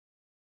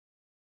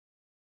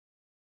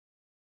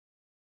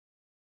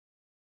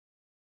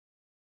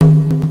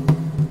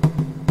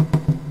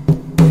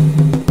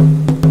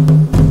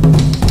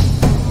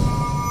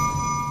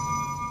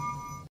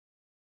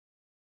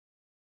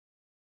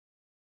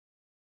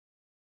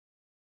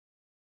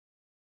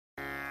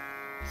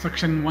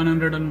Section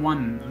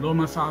 101.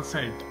 Lomasa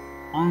said,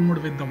 armed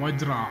with the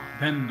Vajra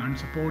then and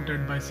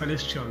supported by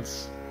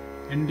celestials,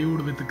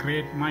 endued with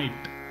great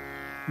might,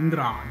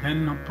 Indra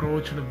then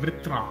approached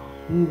Vritra,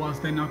 who was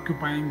then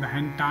occupying the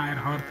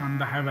entire earth and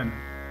the heaven,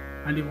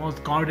 and he was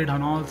guarded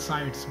on all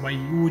sides by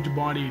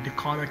huge-bodied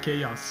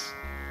Kalakeyas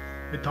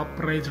with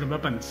upraised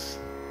weapons,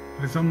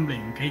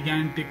 resembling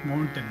gigantic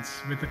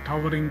mountains with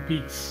towering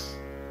peaks,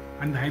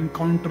 and the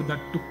encounter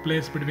that took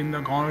place between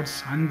the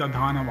gods and the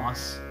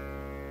Danavas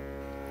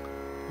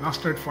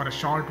lasted for a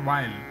short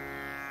while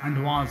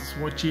and was,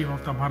 O chief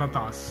of the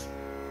Bharatas,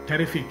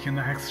 terrific in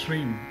the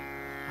extreme,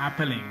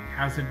 appalling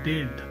as it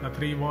did the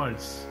three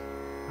worlds,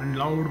 and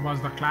loud was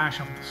the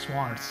clash of the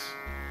swords,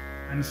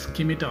 and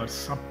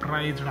scimitars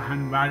upraised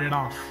and warded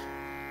off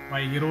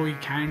by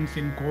heroic hands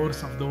in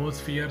course of those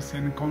fierce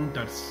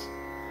encounters,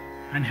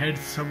 and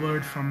heads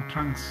severed from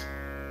trunks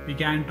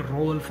began to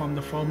roll from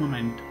the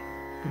firmament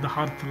to the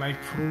earth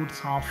like fruits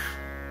of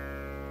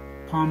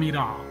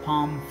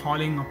palm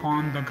falling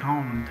upon the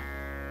ground,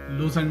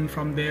 loosened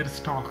from their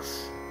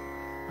stalks,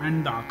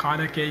 and the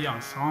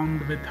Kalakeyas,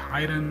 armed with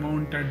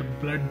iron-mounted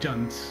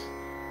bludgeons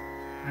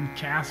and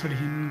cased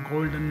in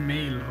golden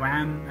mail,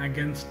 ran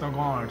against the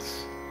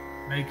gods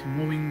like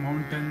moving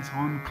mountains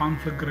on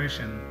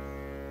conflagration,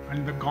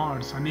 and the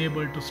gods,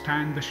 unable to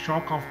stand the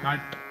shock of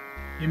that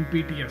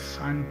impetuous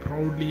and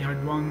proudly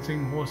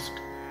advancing host,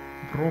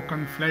 broke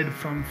and fled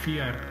from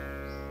fear.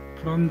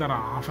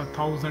 Purandara of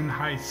 1,000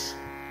 eyes,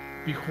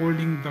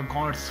 beholding the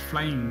gods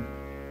flying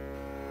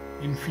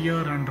in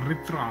fear, and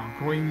Vritra,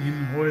 growing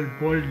in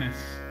boldness,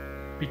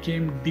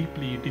 became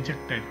deeply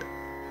dejected,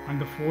 and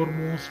the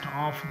foremost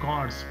of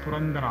gods,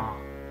 Purandara,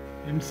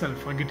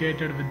 himself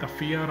agitated with the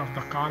fear of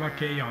the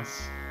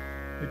Kalakeyas,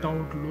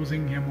 without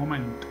losing a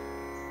moment,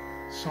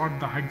 sought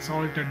the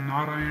exalted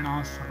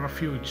Narayana's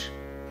refuge,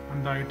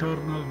 and the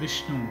eternal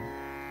Vishnu,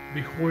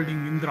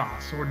 beholding Indra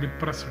so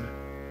depressed,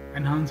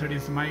 enhanced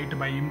his might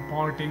by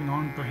imparting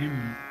unto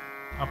him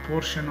a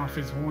portion of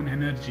his own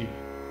energy.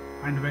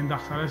 And when the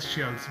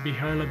celestials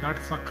beheld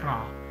that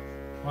Sakra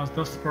was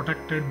thus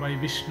protected by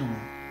Vishnu,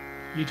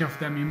 each of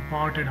them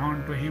imparted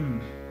unto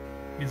him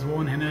his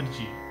own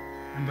energy,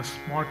 and the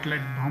spotlight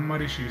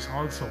Brahmarishis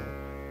also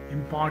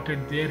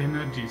imparted their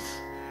energies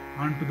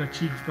unto the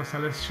chief of the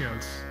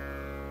celestials,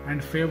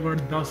 and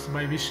favored thus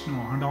by Vishnu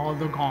and all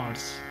the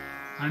gods,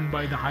 and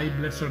by the high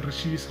blessed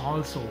Rishis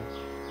also,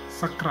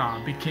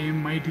 Sakra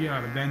became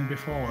mightier than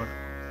before.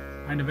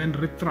 And when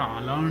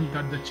Vritra learned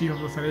that the chief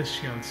of the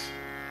celestials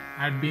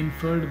had been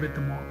filled with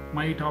the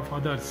might of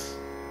others,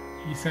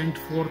 he sent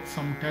forth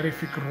some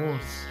terrific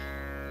roars,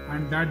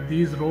 and that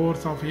these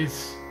roars of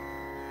his,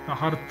 the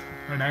earth,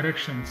 the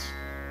directions,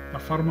 the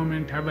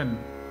firmament heaven,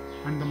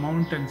 and the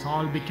mountains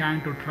all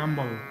began to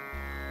tremble,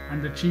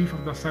 and the chief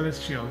of the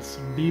celestials,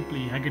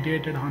 deeply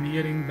agitated on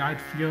hearing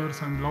that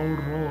fierce and loud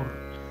roar,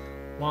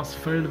 was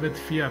filled with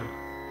fear,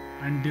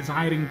 and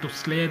desiring to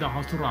slay the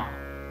Asura,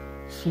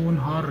 soon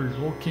hurled,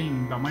 O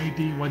king, the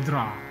mighty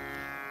Vajra,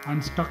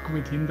 and stuck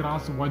with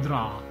Indra's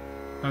Vajra,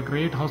 the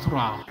great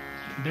Asura,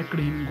 decked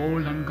in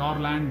gold and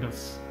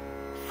garlands,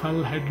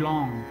 fell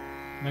headlong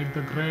like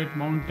the great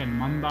mountain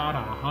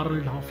Mandara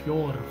hurled of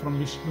yore from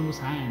Vishnu's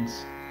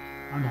hands.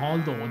 And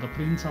although the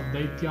prince of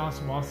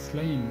Daityas was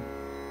slain,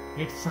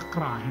 yet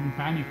Sakra in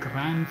panic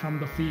ran from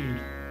the field,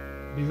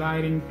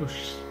 desiring to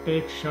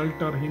take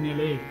shelter in a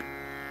lake,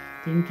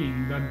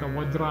 thinking that the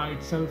Vajra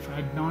itself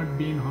had not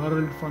been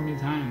hurled from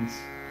his hands,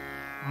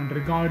 and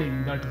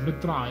regarding that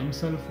Vritra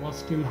himself was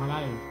still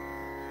alive.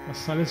 The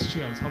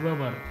celestials,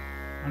 however,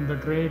 and the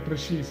great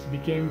rishis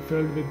became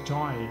filled with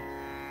joy,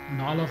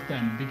 and all of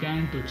them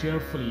began to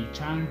cheerfully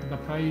chant the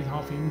praise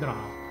of Indra,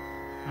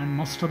 and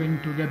mustering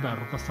together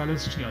the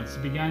celestials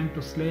began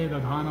to slay the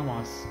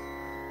Danavas,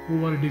 who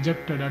were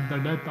dejected at the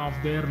death of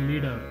their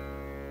leader,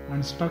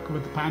 and struck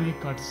with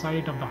panic at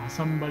sight of the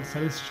assembled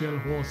celestial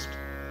host.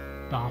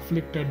 The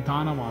afflicted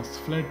Danavas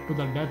fled to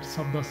the depths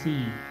of the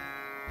sea,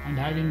 and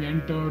having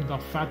entered the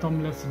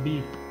fathomless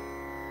deep,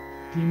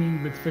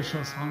 teeming with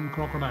fishes and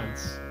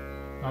crocodiles,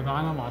 the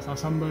Danavas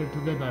assembled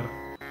together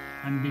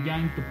and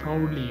began to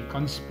proudly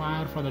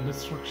conspire for the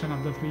destruction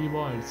of the three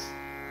worlds,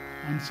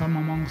 and some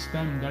amongst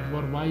them that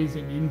were wise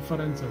in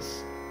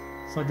inferences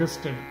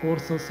suggested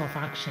courses of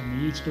action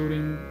each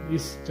during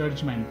his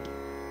judgment.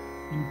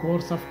 In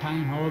course of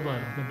time, however,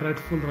 the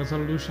dreadful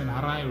resolution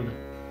arrived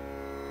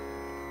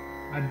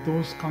at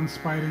those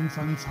conspiring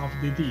sons of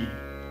Didi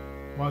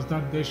was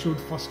that they should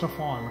first of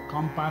all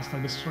compass the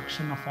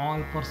destruction of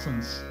all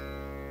persons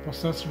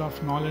possessed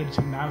of knowledge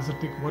and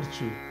ascetic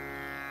virtue.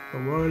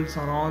 The worlds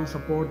are all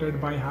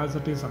supported by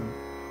asceticism.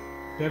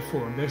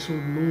 Therefore, they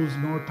should lose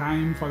no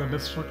time for the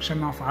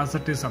destruction of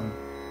asceticism.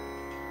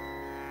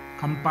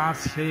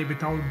 Compass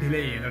without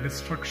delay the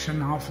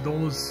destruction of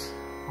those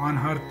on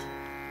earth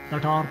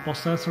that are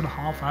possessed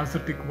of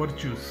ascetic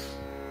virtues,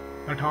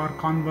 that are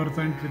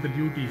conversant with the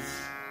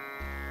duties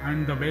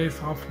and the ways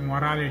of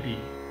morality,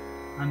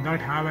 and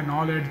that have a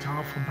knowledge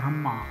of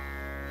Brahma.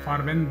 For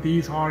when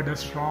these are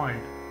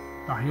destroyed,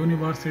 the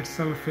universe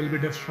itself will be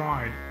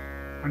destroyed,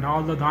 And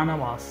all the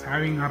Danavas,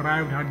 having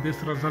arrived at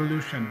this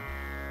resolution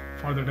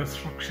for the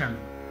destruction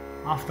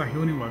of the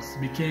universe,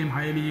 became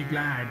highly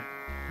glad,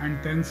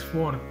 and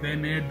thenceforth they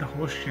made the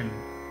ocean,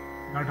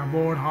 that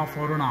abode of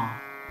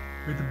Varuna,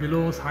 with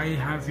billows high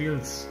as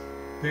hills,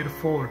 their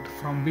fort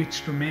from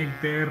which to make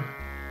their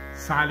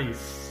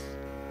sallies.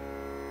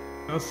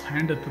 Thus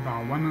endeth the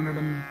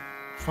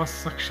 101st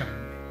section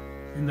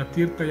in the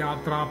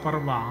Tirtha-yatra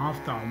Parva of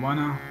the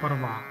Vana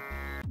Parva.